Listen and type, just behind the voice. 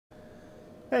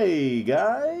Hey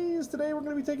guys, today we're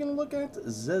going to be taking a look at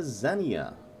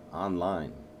Zezenia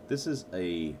Online. This is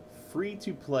a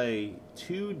free-to-play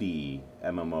 2D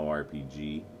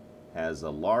MMORPG. Has a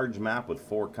large map with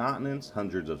 4 continents,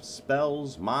 hundreds of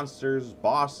spells, monsters,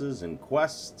 bosses, and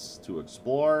quests to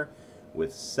explore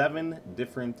with 7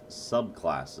 different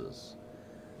subclasses.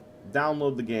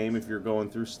 Download the game if you're going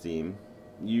through Steam.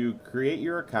 You create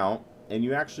your account and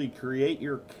you actually create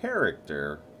your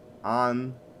character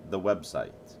on the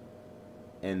website,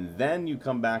 and then you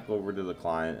come back over to the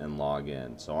client and log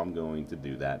in. So I'm going to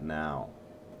do that now.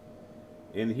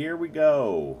 And here we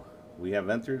go. We have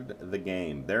entered the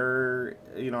game.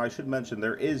 I should mention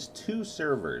there is 2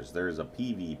 servers. There's a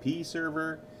PvP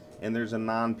server and there's a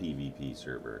non-PvP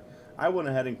server. I went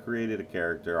ahead and created a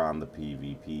character on the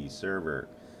PvP server.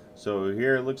 So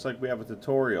here it looks like we have a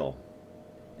tutorial,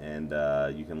 and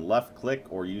you can left click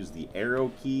or use the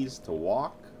arrow keys to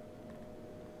walk.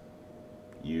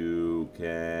 You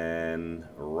can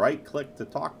right click to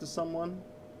talk to someone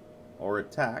or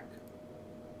attack.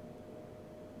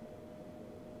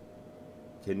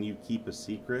 Can you keep a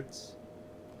secret?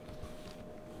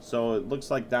 So it looks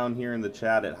like down here in the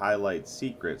chat it highlights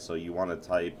secret, so you want to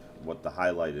type what the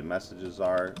highlighted messages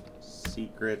are.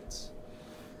 Secret.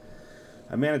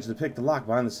 I managed to pick the lock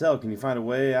behind the cell. Can you find a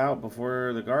way out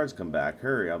before the guards come back?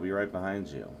 Hurry, I'll be right behind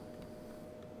you.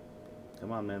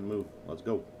 Come on, man, move. Let's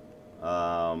go.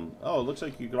 Oh, it looks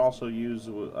like you could also use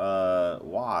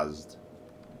WASD.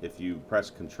 If you press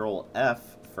Control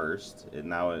F first,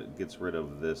 now it gets rid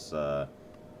of this the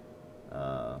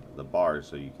bar,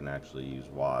 so you can actually use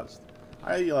WASD.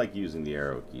 I like using the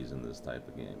arrow keys in this type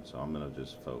of game, so I'm gonna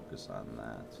just focus on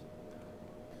that.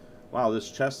 Wow, this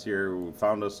chest here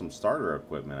found us some starter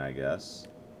equipment, I guess.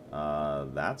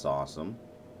 That's awesome.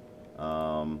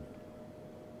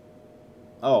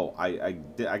 Oh, I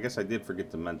guess I did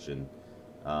forget to mention.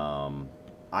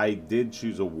 I did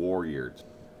choose a warrior.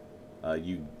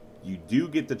 You do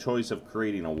get the choice of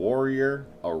creating a warrior,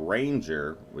 a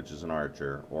ranger, which is an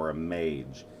archer, or a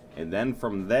mage. And then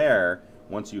from there,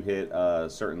 once you hit a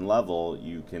certain level,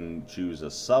 you can choose a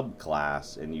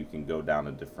subclass and you can go down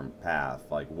a different path.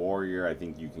 Like warrior, I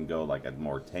think you can go like a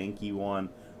more tanky one,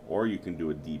 or you can do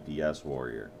a DPS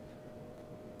warrior.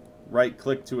 Right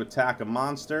click to attack a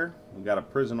monster. We got a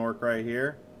prison orc right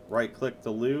here. Right click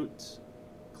to loot.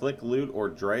 Click loot or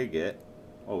drag it.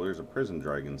 Oh, there's a prison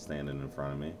dragon standing in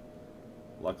front of me.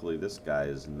 Luckily this guy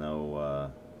is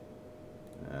no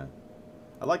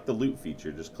I like the loot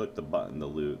feature. Just click the button to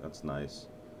loot. That's nice.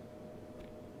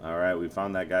 Alright, we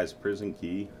found that guy's prison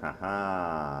key.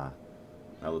 Haha.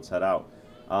 Now let's head out.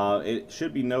 It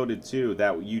should be noted too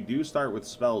that you do start with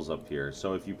spells up here.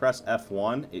 So if you press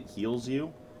F1, it heals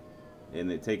you and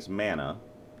it takes mana.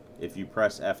 If you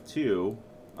press F2,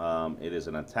 it is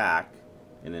an attack,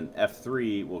 and then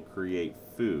F3 will create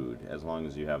food as long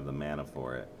as you have the mana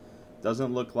for it.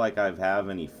 Doesn't look like I have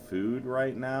any food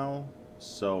right now,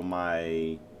 so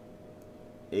my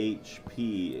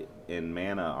HP and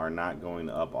mana are not going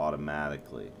up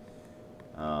automatically.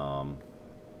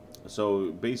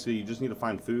 So basically you just need to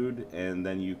find food and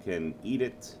then you can eat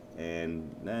it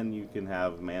and then you can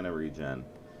have mana regen.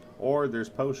 Or there's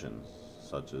potions,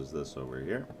 such as this over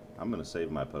here. I'm going to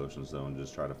save my potions, though, and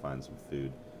just try to find some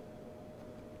food.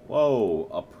 Whoa,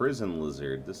 a prison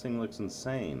lizard. This thing looks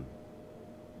insane.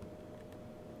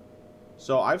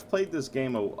 So, I've played this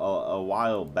game a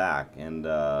while back, and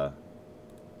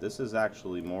this is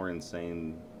actually more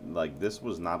insane. Like, this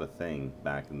was not a thing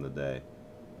back in the day.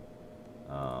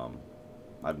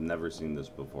 I've never seen this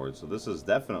before, so this is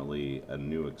definitely a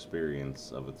new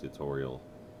experience of a tutorial.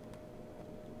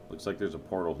 Looks like there's a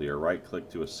portal here. Right click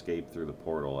to escape through the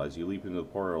portal. As you leap into the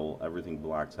portal, everything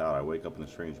blacks out. I wake up in a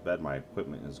strange bed. My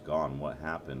equipment is gone. What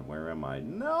happened? Where am I?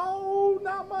 No,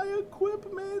 not my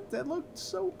equipment. That looked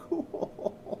so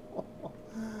cool.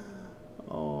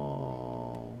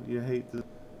 Oh, you hate this.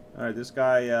 Alright, this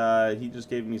guy, he just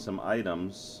gave me some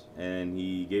items, and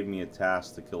he gave me a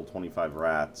task to kill 25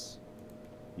 rats.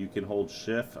 You can hold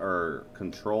shift or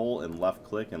control and left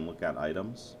click and look at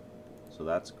items. So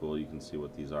that's cool. You can see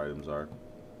what these items are.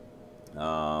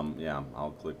 Yeah,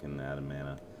 I'll click and add a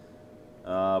mana.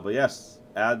 But yes,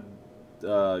 go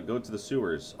to the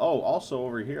sewers. Oh, also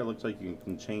over here, looks like you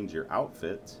can change your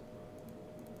outfit.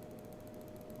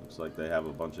 Looks like they have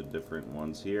a bunch of different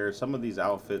ones here. Some of these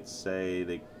outfits say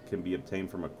they can be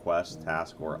obtained from a quest,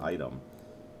 task, or item.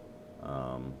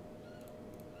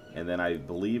 And then I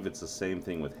believe it's the same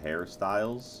thing with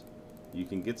hairstyles. You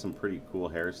can get some pretty cool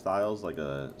hairstyles, like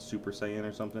a Super Saiyan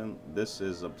or something. This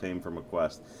is obtained from a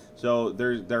quest. So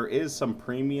there is some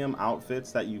premium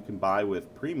outfits that you can buy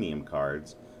with premium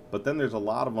cards, But then there's a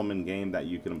lot of them in game that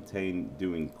you can obtain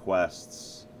doing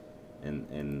quests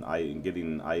and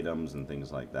getting items and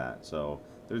things like that. So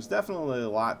there's definitely a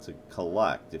lot to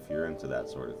collect if you're into that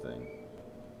sort of thing.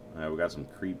 Alright, we got some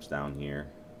creeps down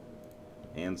here.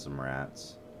 And some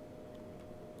rats.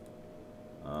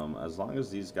 As long as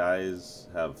these guys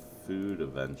have food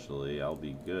eventually, I'll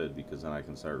be good, because then I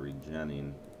can start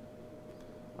regenning.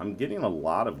 I'm getting a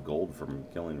lot of gold from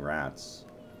killing rats.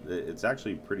 It's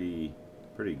actually pretty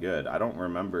good. I don't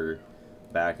remember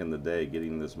back in the day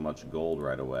getting this much gold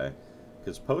right away,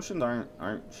 because potions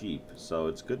aren't cheap, so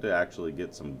it's good to actually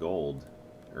get some gold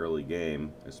early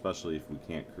game, especially if we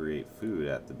can't create food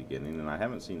at the beginning. And I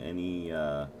haven't seen any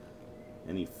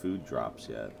food drops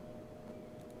yet.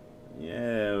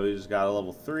 Yeah, we just got a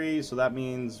level 3, so that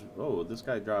means, oh, this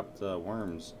guy dropped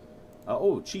worms.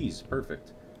 Oh, cheese,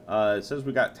 perfect. It says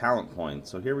we got talent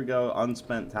points, so here we go.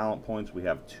 Unspent talent points, we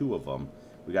have 2 of them.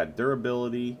 We got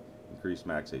durability, increased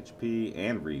max HP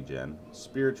and regen,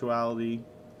 spirituality,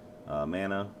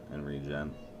 mana and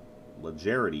regen,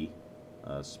 legerity,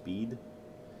 speed,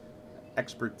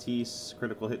 expertise,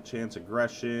 critical hit chance,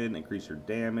 aggression, increase your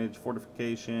damage,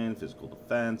 fortification, physical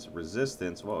defense,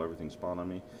 resistance, whoa, everything spawned on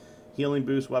me, healing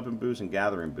boost, weapon boost, and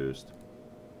gathering boost.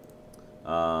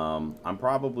 I'm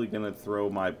probably going to throw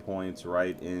my points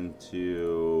right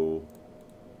into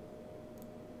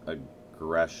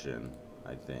aggression,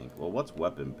 I think. Well, what's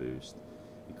weapon boost?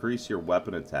 Increase your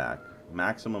weapon attack.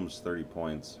 Maximum is 30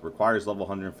 points. Requires level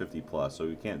 150 plus, so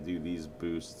you can't do these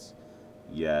boosts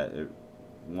yet.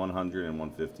 100 and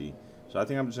 150. So I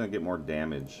think I'm just going to get more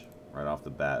damage right off the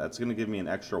bat. That's going to give me an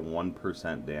extra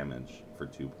 1% damage for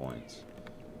 2 points.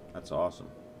 That's awesome.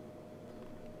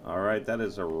 Alright, that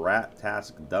is a rat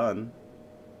task done.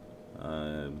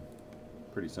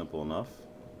 Pretty simple enough.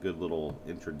 Good little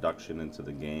introduction into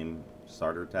the game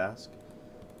starter task.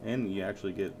 And you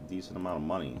actually get a decent amount of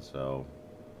money, so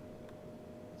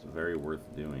it's very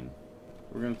worth doing.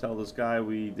 We're going to tell this guy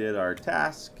we did our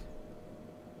task.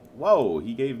 Whoa,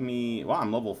 he gave me, wow,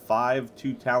 I'm level 5,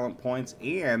 2 talent points,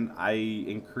 and I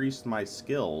increased my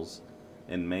skills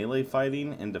in melee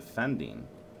fighting and defending.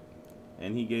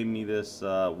 And he gave me this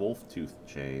wolf tooth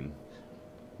chain,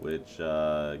 which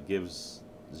gives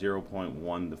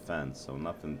 0.1 defense, so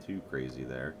nothing too crazy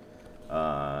there.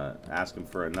 Ask him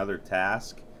for another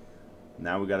task.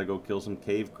 Now we gotta go kill some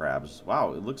cave crabs.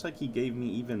 Wow, it looks like he gave me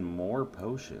even more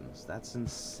potions. That's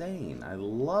insane. I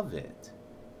love it.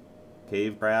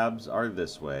 Cave crabs are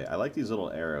this way. I like these little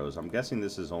arrows. I'm guessing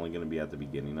this is only going to be at the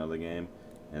beginning of the game,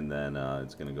 and then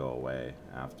it's going to go away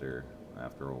after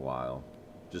a while,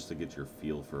 just to get your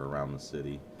feel for around the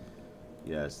city.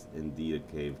 Yes, indeed a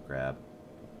cave crab.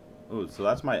 Oh, so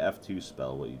that's my F2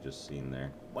 spell, what you just seen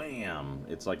there. Wham!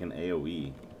 It's like an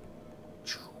AoE.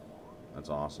 That's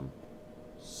awesome.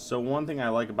 So one thing I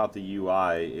like about the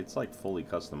UI, it's like fully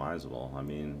customizable. I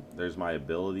mean, there's my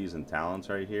abilities and talents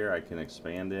right here. I can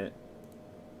expand it.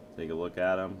 Take a look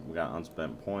at them. We got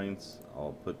unspent points.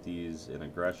 I'll put these in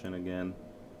aggression again.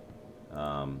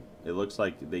 It looks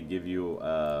like they give you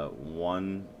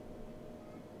one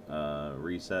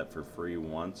reset for free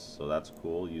once, so that's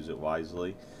cool. Use it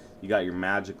wisely. You got your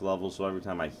magic level, so every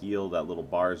time I heal, that little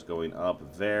bar is going up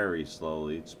very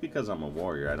slowly. It's because I'm a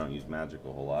warrior. I don't use magic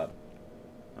a whole lot.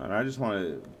 And I just want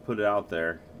to put it out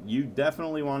there. You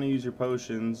definitely want to use your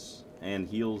potions and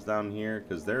heals down here,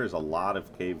 because there is a lot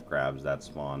of cave crabs that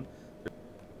spawn.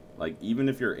 Like, even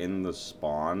if you're in the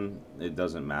spawn, it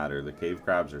doesn't matter. The cave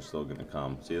crabs are still going to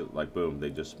come. See, like, boom,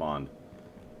 they just spawned.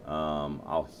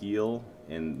 I'll heal,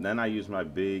 and then I use my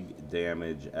big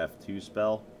damage F2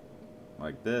 spell,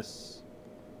 like this.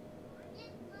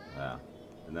 Yeah,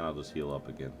 and then I'll just heal up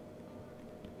again.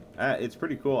 It's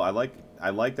pretty cool. I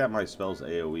like that my spell's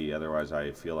AoE, otherwise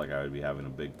I feel like I would be having a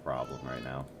big problem right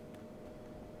now.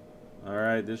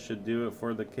 Alright, this should do it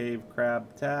for the cave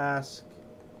crab task.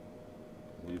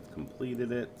 We've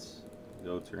completed it.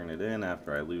 Go turn it in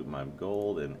after I loot my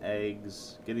gold and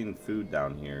eggs. Getting food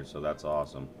down here, so that's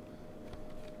awesome.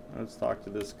 Let's talk to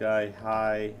this guy.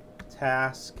 Hi,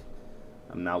 task.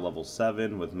 I'm now level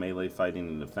 7 with melee fighting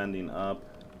and defending up.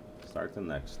 Start the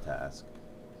next task.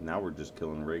 Now we're just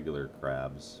killing regular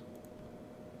crabs.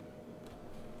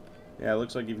 Yeah, it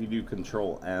looks like if you do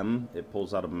Control M, it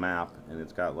pulls out a map, and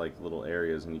it's got like little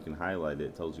areas, and you can highlight it.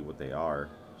 It tells you what they are.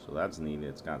 So that's neat.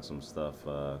 It's got some stuff.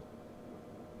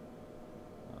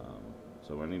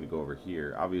 So I need to go over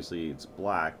here. Obviously, it's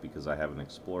black because I haven't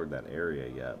explored that area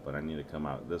yet, but I need to come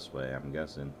out this way, I'm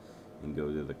guessing, and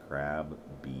go to the crab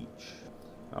beach.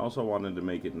 I also wanted to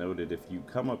make it noted, if you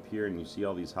come up here and you see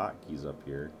all these hotkeys up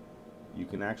here, you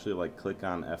can actually like click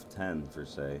on F10 for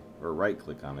say, or right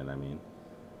click on it, I mean,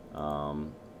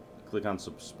 Click on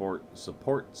support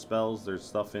spells. There's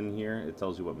stuff in here. It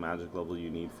tells you what magic level you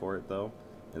need for it, though.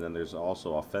 And then there's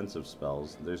also offensive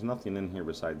spells. There's nothing in here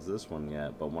besides this one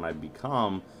yet, but when I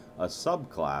become a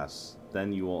subclass,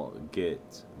 then you will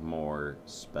get more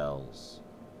spells.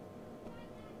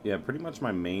 Yeah, pretty much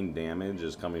my main damage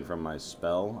is coming from my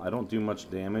spell. I don't do much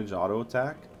damage auto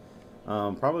attack,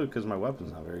 probably because my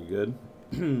weapon's not very good.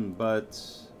 But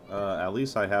at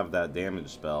least I have that damage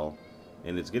spell,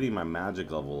 and it's getting my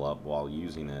magic level up while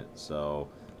using it. So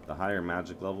the higher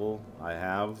magic level I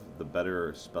have, the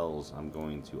better spells I'm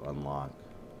going to unlock.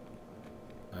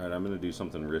 Alright, I'm going to do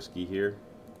something risky here.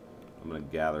 I'm going to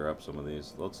gather up some of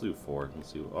these. Let's do 4.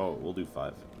 Let's see. Oh, we'll do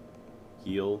 5.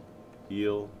 Heal.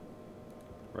 Heal.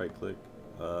 Right click.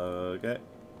 Okay.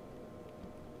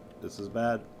 This is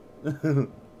bad.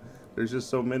 There's just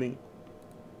so many.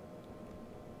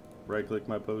 Right click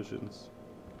my potions.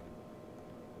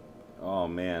 Oh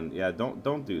man, yeah,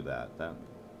 don't do that.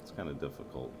 That's kind of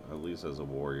difficult, at least as a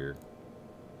warrior.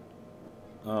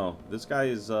 Oh, this guy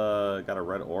is got a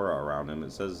red aura around him.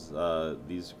 It says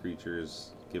these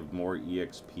creatures give more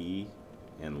EXP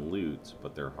and loot,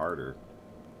 but they're harder.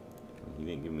 He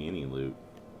didn't give me any loot.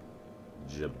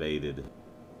 Jebaited.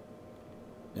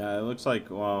 Yeah, it looks like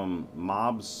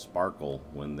mobs sparkle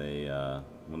when they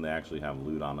actually have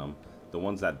loot on them. The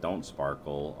ones that don't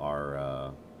sparkle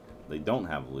are they don't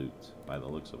have loot by the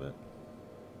looks of it.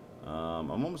 I'm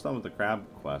almost done with the crab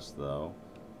quest though.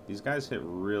 These guys hit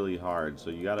really hard, so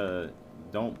you gotta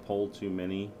don't pull too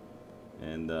many,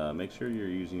 and make sure you're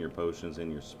using your potions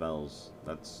and your spells.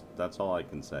 That's all I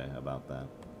can say about that.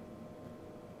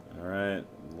 All right,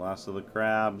 last of the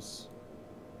crabs.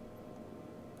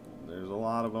 There's a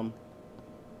lot of them.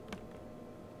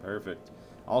 Perfect.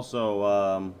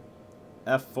 Also,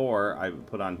 F4 I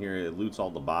put on here, it loots all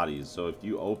the bodies. So if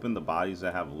you open the bodies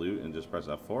that have loot and just press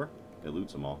F4, it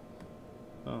loots them all.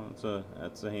 Oh,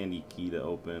 that's a handy key to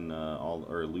open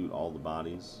loot all the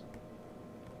bodies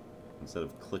instead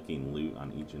of clicking loot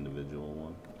on each individual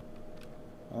one.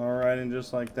 All right, and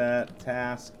just like that,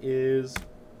 task is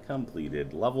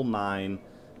completed. Level 9,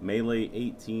 melee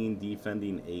 18,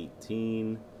 defending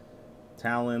 18.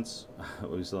 Talents,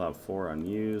 we still have 4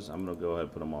 unused. I'm going to go ahead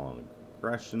and put them all on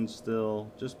aggression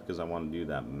still, just because I want to do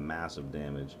that massive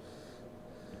damage.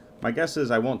 My guess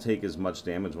is I won't take as much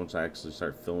damage once I actually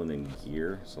start filling in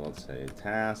gear. So let's say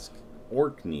task,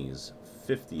 orc knees,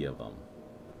 50 of them.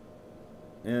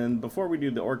 And before we do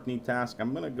the orc knee task,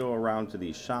 I'm going to go around to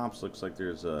these shops. Looks like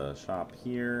there's a shop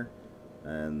here,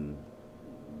 and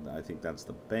I think that's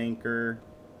the banker.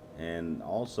 And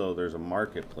also there's a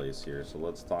marketplace here, so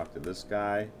let's talk to this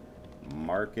guy.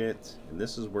 Market, and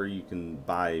this is where you can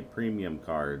buy premium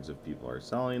cards if people are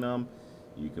selling them.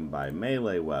 You can buy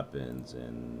melee weapons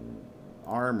and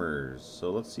armors.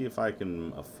 So let's see if I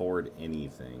can afford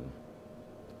anything.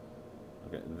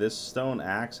 Okay, this stone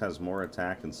axe has more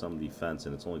attack and some defense,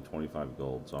 and it's only 25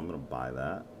 gold, so I'm gonna buy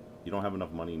that. You don't have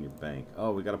enough money in your bank.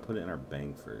 Oh, we gotta put it in our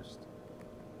bank first.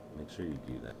 Make sure you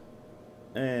do that.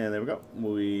 And there we go.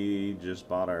 We just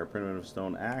bought our primitive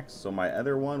stone axe. So my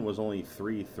other one was only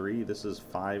 3.3. This is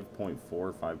 5.4,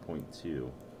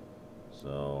 5.2.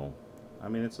 So, I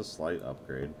mean, it's a slight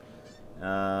upgrade.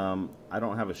 I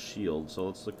don't have a shield, so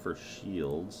let's look for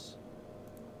shields.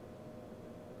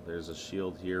 There's a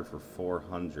shield here for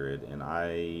 400, and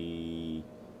I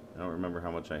don't remember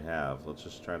how much I have. Let's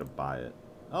just try to buy it.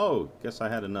 Oh, guess I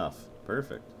had enough.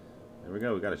 Perfect. There we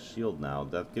go, we got a shield now.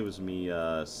 That gives me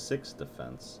 6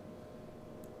 defense.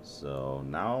 So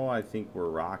now I think we're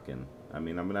rocking. I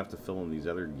mean, I'm gonna have to fill in these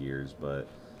other gears, but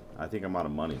I think I'm out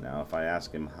of money now. If I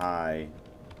ask him high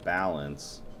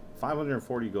balance,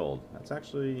 540 gold. That's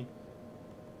actually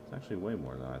way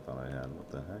more than I thought I had.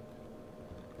 What the heck?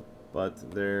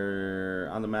 But they're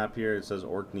on the map here. It says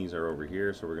orc knees are over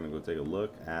here, so we're gonna go take a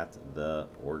look at the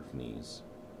orc knees.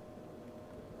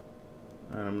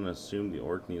 Alright, I'm going to assume the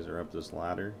orc knees are up this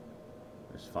ladder.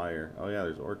 There's fire. Oh yeah,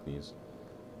 there's orc knees.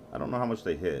 I don't know how much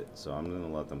they hit, so I'm going to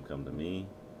let them come to me.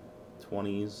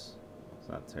 20s. It's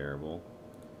not terrible.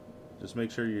 Just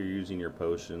make sure you're using your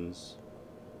potions.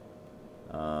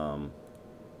 That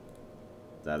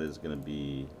is going to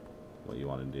be what you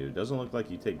want to do. It doesn't look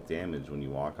like you take damage when you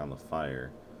walk on the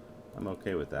fire. I'm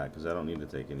okay with that, because I don't need to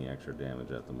take any extra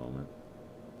damage at the moment.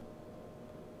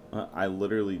 I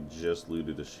literally just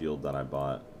looted a shield that I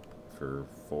bought for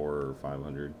 400 or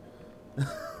 500.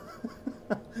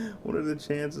 What are the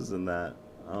chances in that?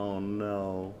 Oh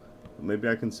no. Maybe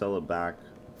I can sell it back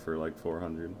for like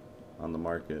 400 on the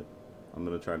market. I'm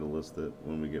gonna try to list it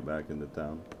when we get back into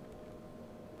town.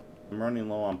 I'm running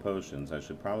low on potions. I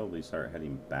should probably start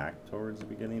heading back towards the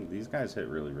beginning. These guys hit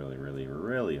really, really, really,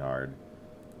 really hard.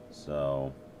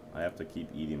 So I have to keep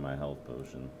eating my health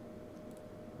potion.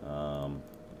 I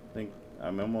think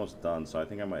I'm almost done, so I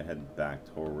think I might head back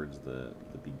towards the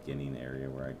beginning area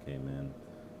where I came in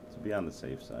to be on the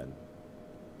safe side.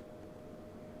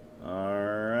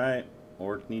 Alright,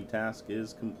 Orkney task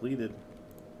is completed.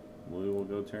 We will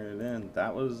go turn it in.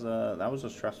 That was a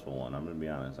stressful one, I'm gonna be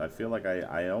honest. I feel like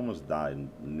I almost died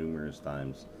numerous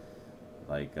times.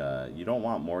 Like, you don't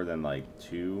want more than like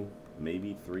 2,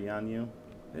 maybe 3 on you.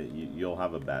 You'll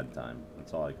have a bad time.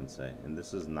 That's all I can say. And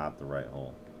this is not the right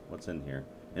hole. What's in here?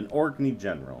 An Orkney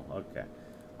General. Okay.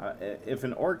 If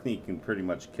an Orkney can pretty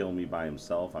much kill me by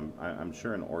himself, I'm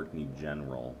sure an Orkney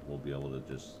General will be able to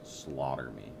just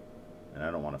slaughter me. And I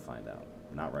don't want to find out.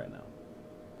 Not right now.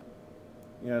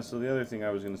 Yeah, so the other thing I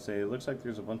was going to say, it looks like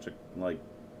there's a bunch of, like,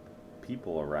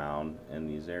 people around in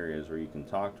these areas where you can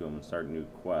talk to them and start new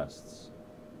quests.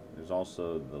 There's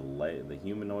also the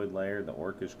humanoid lair, the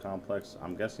Orcish complex.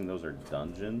 I'm guessing those are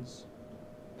dungeons.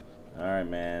 Alright,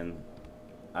 man.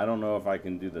 I don't know if I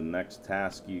can do the next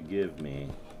task you give me,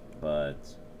 but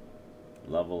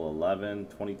level 11,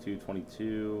 22,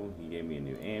 22. He gave me a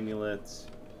new amulet.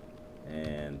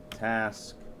 And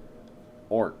task,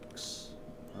 orcs.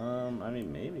 I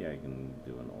mean, maybe I can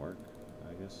do an orc.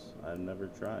 I guess I've never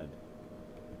tried.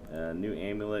 New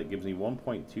amulet gives me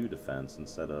 1.2 defense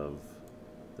instead of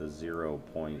the 0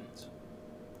 point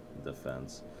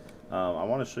defense. I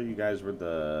want to show you guys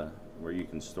where you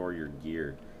can store your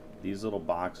gear. These little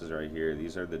boxes right here,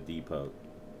 these are the depot.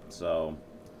 So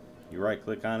you right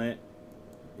click on it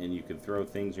and you can throw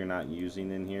things you're not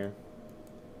using in here,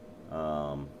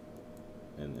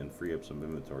 and free up some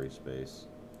inventory space.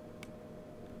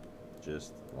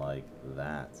 Just like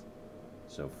that.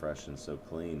 So fresh and so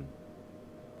clean.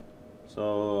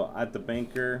 So at the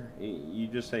banker, you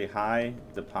just say hi,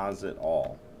 deposit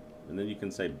all. And then you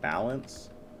can say balance.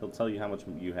 He'll tell you how much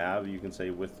you have. You can say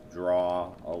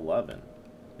withdraw 11.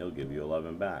 He'll give you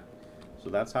 11 back. So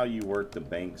that's how you work the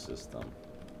bank system.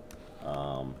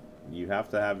 You have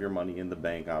to have your money in the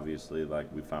bank, obviously,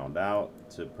 like we found out,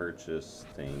 to purchase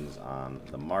things on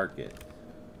the market.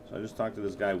 So I just talked to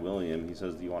this guy, William. He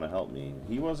says, do you want to help me?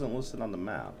 He wasn't listed on the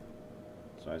map.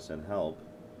 So I said, help.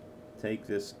 Take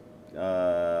this.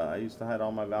 I used to hide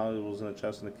all my valuables in a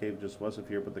chest in the cave just west of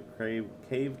here, but the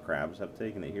cave crabs have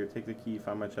taken it. Here, take the key,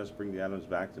 find my chest, bring the items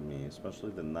back to me, especially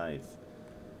the knife.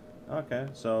 Okay,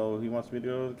 so he wants me to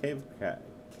go to the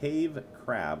cave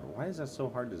crab. Why is that so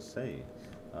hard to say?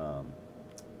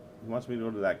 He wants me to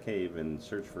go to that cave and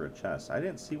search for a chest. I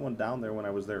didn't see one down there when I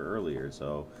was there earlier,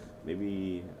 so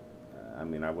maybe, I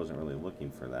mean, I wasn't really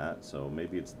looking for that, so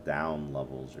maybe it's down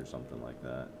levels or something like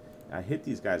that. I hit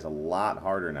these guys a lot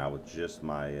harder now with just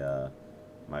my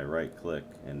my right click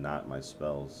and not my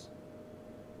spells.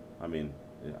 I mean,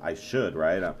 I should,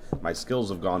 right? My skills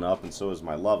have gone up and so has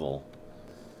my level.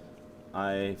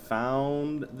 I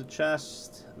found the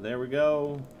chest. There we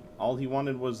go. All he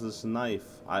wanted was this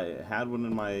knife. I had one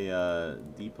in my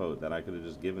depot that I could have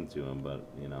just given to him, but,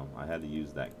 you know, I had to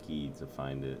use that key to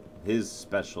find it. His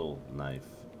special knife,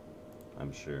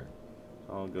 I'm sure.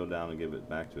 So I'll go down and give it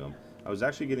back to him. I was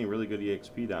actually getting really good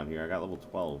EXP down here. I got level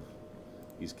 12.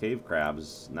 These cave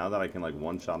crabs, now that I can, like,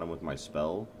 one-shot them with my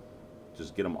spell,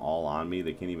 just get them all on me.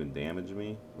 They can't even damage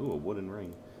me. Ooh, a wooden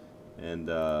ring. And,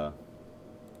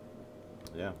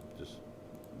 yeah, just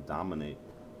dominate.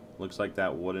 Looks like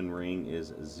that wooden ring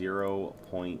is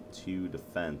 0.2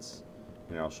 defense.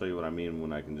 And I'll show you what I mean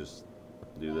when I can just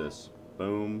do this.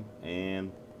 Boom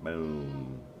and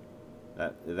boom.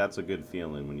 That's a good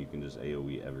feeling when you can just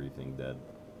AoE everything dead.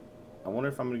 I wonder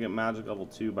if I'm going to get magic level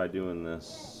 2 by doing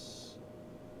this.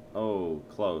 Oh,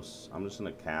 close. I'm just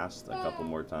going to cast a couple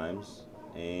more times.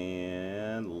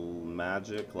 And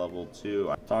magic level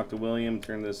 2. I talked to William,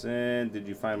 turn this in. Did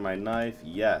you find my knife?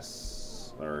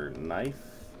 Yes. Or knife?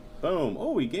 Boom.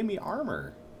 Oh, he gave me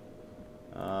armor.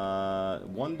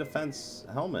 1 defense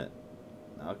helmet.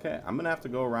 Okay, I'm going to have to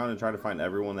go around and try to find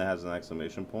everyone that has an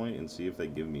exclamation point and see if they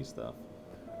give me stuff.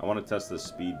 I want to test this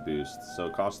speed boost. So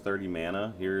it costs 30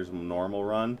 mana. Here's normal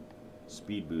run,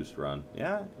 speed boost run.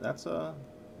 Yeah, that's a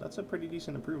pretty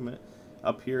decent improvement.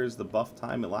 Up here is the buff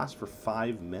time. It lasts for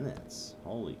 5 minutes.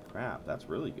 Holy crap, that's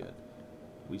really good.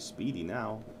 We speedy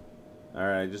now.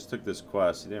 Alright, I just took this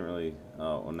quest. He didn't really...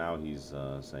 Oh, well, now he's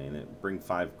saying it. Bring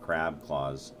 5 crab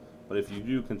claws. But if you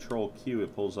do control Q,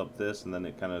 it pulls up this, and then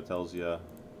it kind of tells you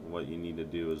what you need to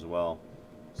do as well.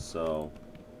 So,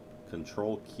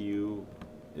 control Q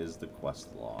is the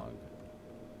quest log.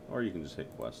 Or you can just hit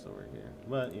quest over here.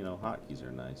 But, you know, hotkeys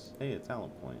are nice. Hey, a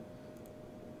talent point.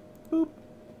 Boop.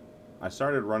 I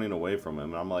started running away from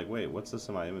him, and I'm like, wait, what's this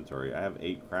in my inventory? I have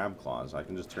 8 crab claws. I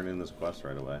can just turn in this quest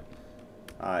right away.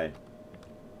 Hi.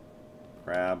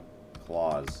 Crab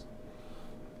claws.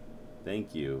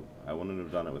 Thank you. I wouldn't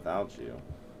have done it without you.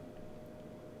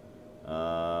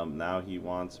 Now he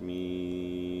wants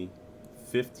me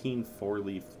 15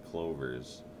 4-leaf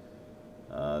clovers.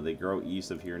 They grow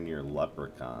east of here near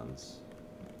leprechauns.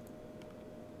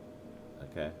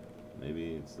 Okay.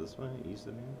 Maybe it's this way, east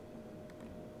of here?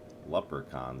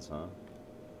 Leprechauns, huh?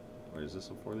 Or is this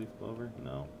a 4-leaf clover?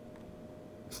 No.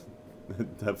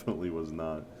 It definitely was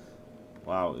not.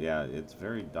 Wow, yeah, it's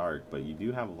very dark, but you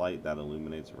do have light that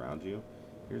illuminates around you.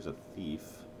 Here's a thief.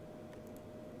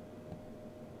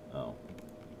 Oh.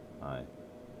 Hi.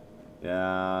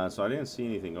 Yeah, so I didn't see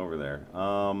anything over there.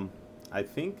 I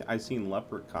think I seen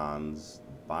leprechauns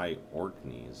by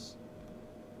Orkneys.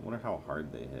 I wonder how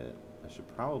hard they hit. I should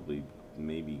probably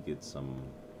maybe get some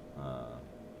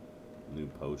new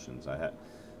potions. I had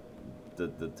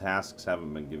the tasks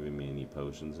haven't been giving me any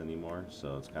potions anymore,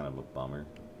 so it's kind of a bummer.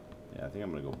 Yeah, I think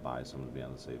I'm gonna go buy some to be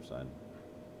on the safe side.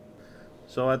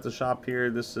 So at the shop here,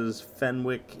 this is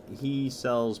Fenwick. He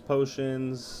sells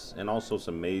potions and also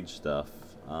some mage stuff.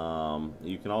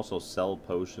 You can also sell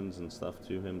potions and stuff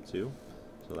to him too,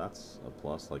 so that's a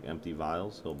plus. Like empty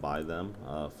vials, he'll buy them,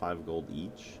 5 gold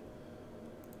each.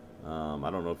 I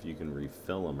don't know if you can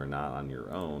refill them or not on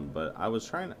your own, but I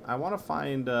want to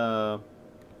find a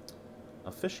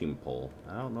fishing pole.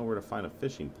 I don't know where to find a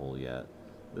fishing pole yet.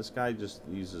 This guy just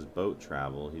uses boat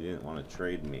travel. He didn't want to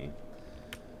trade me.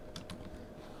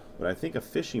 But I think a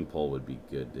fishing pole would be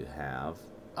good to have.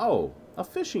 Oh, a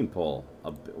fishing pole.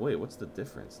 Wait, what's the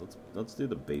difference? Let's do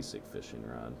the basic fishing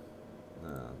rod.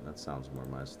 That sounds more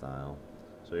my style.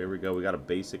 So here we go. We got a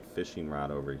basic fishing rod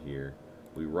over here.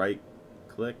 We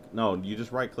right-click. No, you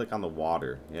just right-click on the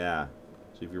water. Yeah.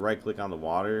 So if you right-click on the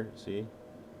water, see?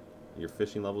 Your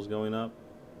fishing level's going up.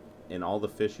 And all the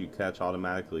fish you catch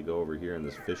automatically go over here in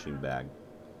this fishing bag.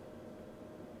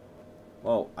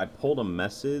 Well, I pulled a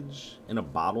message in a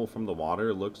bottle from the water.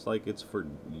 It looks like it's for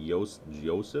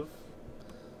Joseph.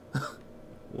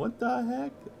 What the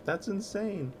heck? That's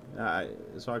insane.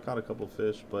 So I caught a couple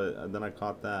fish, but then I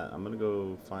caught that. I'm going to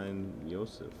go find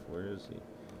Joseph. Where is he?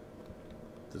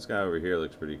 This guy over here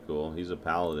looks pretty cool. He's a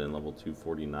paladin, level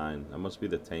 249. That must be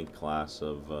the tank class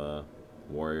of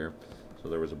warrior. So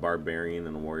there was a barbarian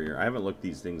and a warrior. I haven't looked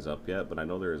these things up yet, but I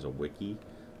know there is a wiki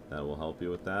that will help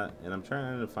you with that. And I'm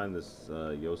trying to find this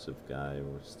Joseph guy. I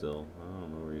don't know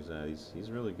where he's at. He's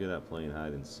really good at playing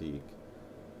hide and seek.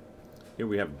 Here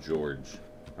we have George.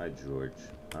 Hi, George.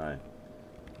 Hi.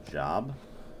 Job?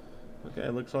 Okay,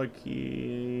 looks like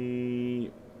he...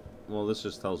 Well, this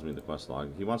just tells me the quest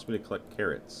log. He wants me to collect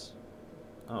carrots.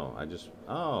 Oh,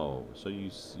 Oh, so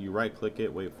you right-click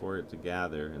it, wait for it to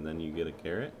gather, and then you get a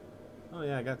carrot? Oh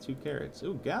yeah, I got 2 carrots.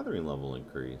 Ooh, gathering level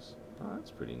increase. Oh,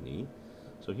 that's pretty neat.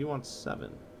 So he wants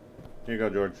 7. Here you go,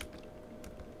 George.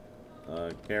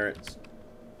 Carrots.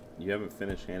 You haven't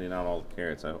finished handing out all the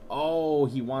carrots. Oh,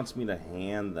 he wants me to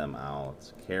hand them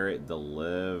out. Carrot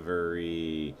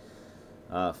delivery.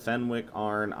 Fenwick,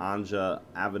 Arn, Anja,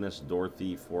 Avenus,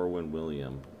 Dorothy, Forwin,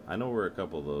 William. I know where a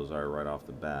couple of those are right off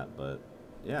the bat, but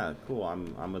yeah, cool.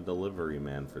 I'm a delivery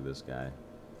man for this guy.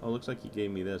 Oh, looks like he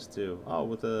gave me this too. Oh,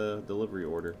 with a delivery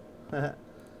order. Very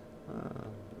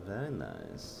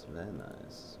nice. Very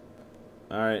nice.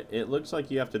 Alright, it looks like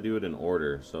you have to do it in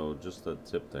order, so just a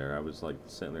tip there. I was like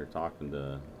sitting there talking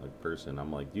to a person.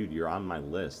 I'm like, dude, you're on my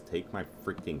list. Take my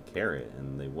freaking carrot.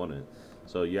 And they wouldn't.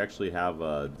 So you actually have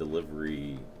a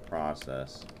delivery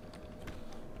process.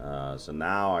 So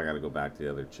now I gotta go back to the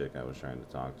other chick I was trying to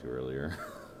talk to earlier.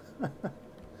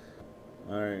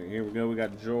 Alright, here we go. We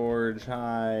got George.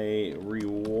 Hi.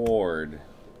 Reward.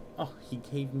 Oh, he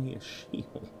gave me a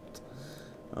shield.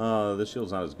 This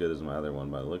shield's not as good as my other one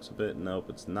by the looks of it. Nope,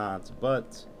 it's not.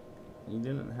 But you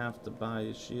didn't have to buy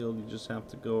a shield. You just have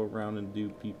to go around and do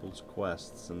people's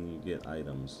quests and you get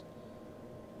items.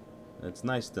 It's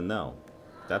nice to know.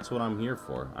 That's what I'm here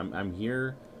for. I'm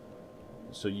here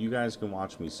so you guys can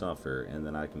watch me suffer and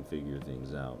then I can figure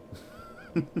things out.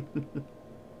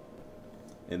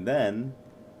 And then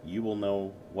you will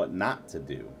know what not to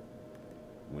do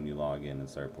when you log in and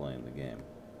start playing the game.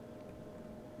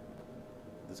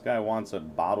 This guy wants a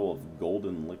bottle of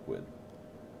golden liquid.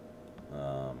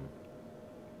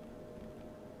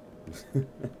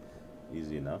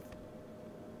 Easy enough.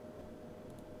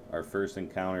 Our first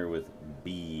encounter with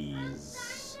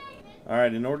bees.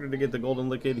 Alright, in order to get the golden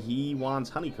liquid, he wants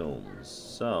honeycombs.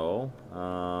 So,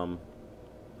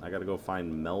 I gotta go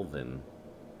find Melvin.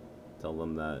 Tell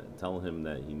him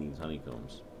that he needs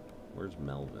honeycombs. Where's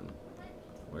Melvin?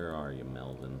 Where are you,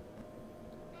 Melvin?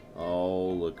 Oh,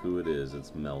 look who it is.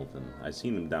 It's Melvin. I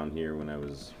seen him down here when I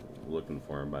was looking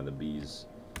for him by the bees.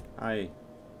 Hi.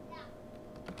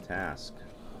 Task.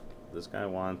 This guy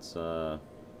wants,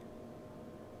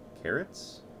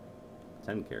 carrots?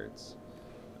 10 carrots.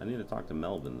 I need to talk to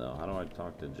Melvin, though. How do I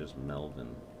talk to just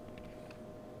Melvin?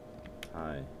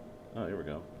 Hi. Oh, here we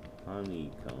go.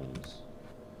 Honeycombs.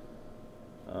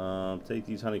 Take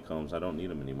these honeycombs. I don't need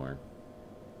them anymore.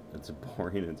 It's a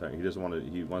boring entire. He doesn't want to.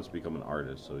 He wants to become an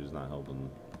artist, so he's not helping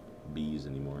bees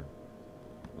anymore.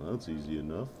 Well, that's easy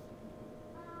enough.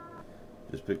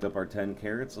 Just picked up our 10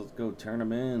 carrots. Let's go turn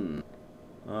them in.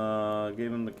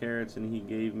 Gave him the carrots, and he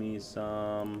gave me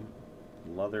some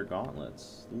leather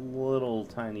gauntlets. Little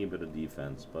tiny bit of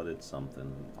defense, but it's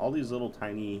something. All these little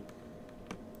tiny,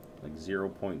 like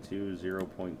 0.2,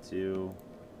 0.2. You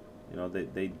know,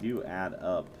 they do add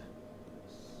up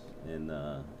in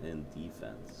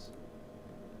defense.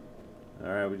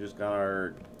 Alright, we just got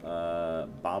our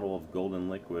bottle of golden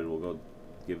liquid. We'll go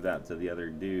give that to the other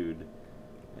dude,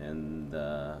 and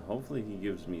hopefully he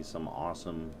gives me some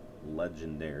awesome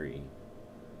legendary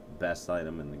best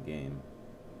item in the game.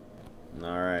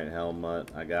 Alright,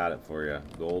 Helmut, I got it for you.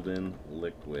 Golden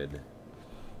liquid.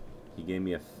 He gave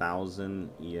me 1,000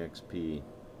 EXP.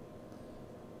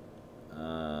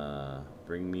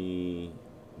 Bring me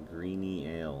greeny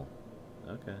ale.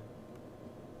 Okay.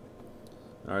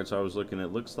 Alright, so I was looking.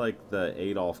 It looks like the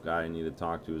Adolf guy I need to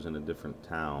talk to is in a different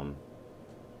town.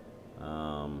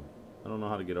 I don't know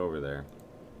how to get over there,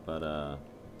 but I'll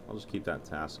just keep that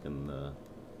task in the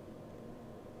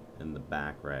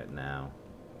back right now.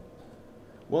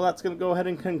 Well, that's going to go ahead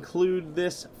and conclude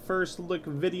this first look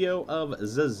video of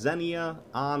Zezenia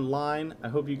Online. I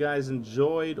hope you guys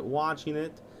enjoyed watching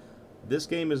it. This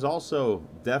game is also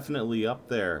definitely up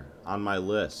there on my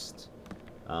list.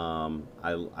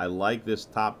 I like this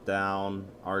top-down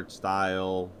art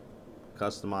style,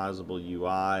 customizable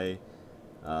UI.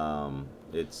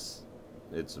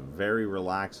 It's very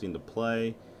relaxing to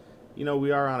play. You know,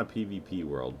 we are on a PvP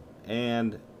world,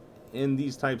 and in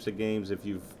these types of games, if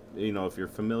you're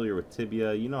familiar with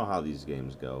Tibia, you know how these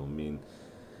games go. I mean,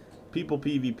 people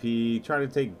PvP, try to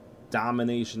take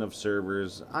domination of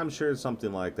servers. I'm sure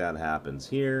something like that happens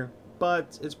here,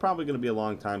 but it's probably going to be a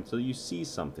long time till you see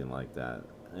something like that.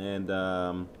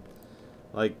 And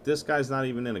like, this guy's not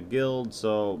even in a guild,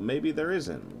 so maybe there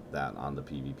isn't that on the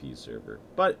PvP server.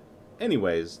 But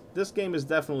anyways, this game is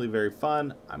definitely very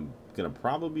fun. I'm going to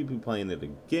probably be playing it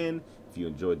again. If you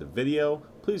enjoyed the video,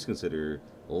 please consider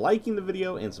liking the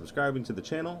video and subscribing to the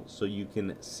channel so you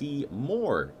can see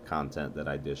more content that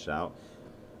I dish out.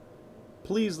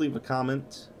 Please leave a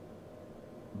comment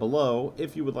below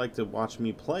if you would like to watch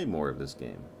me play more of this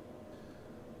game.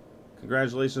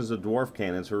 Congratulations to Dwarf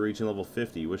Cannons for reaching level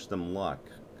 50. Wish them luck.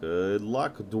 Good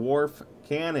luck, Dwarf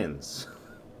Cannons.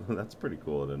 That's pretty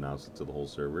cool to announce it to the whole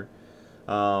server.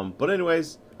 But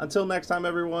anyways, until next time,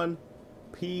 everyone,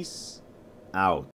 peace out.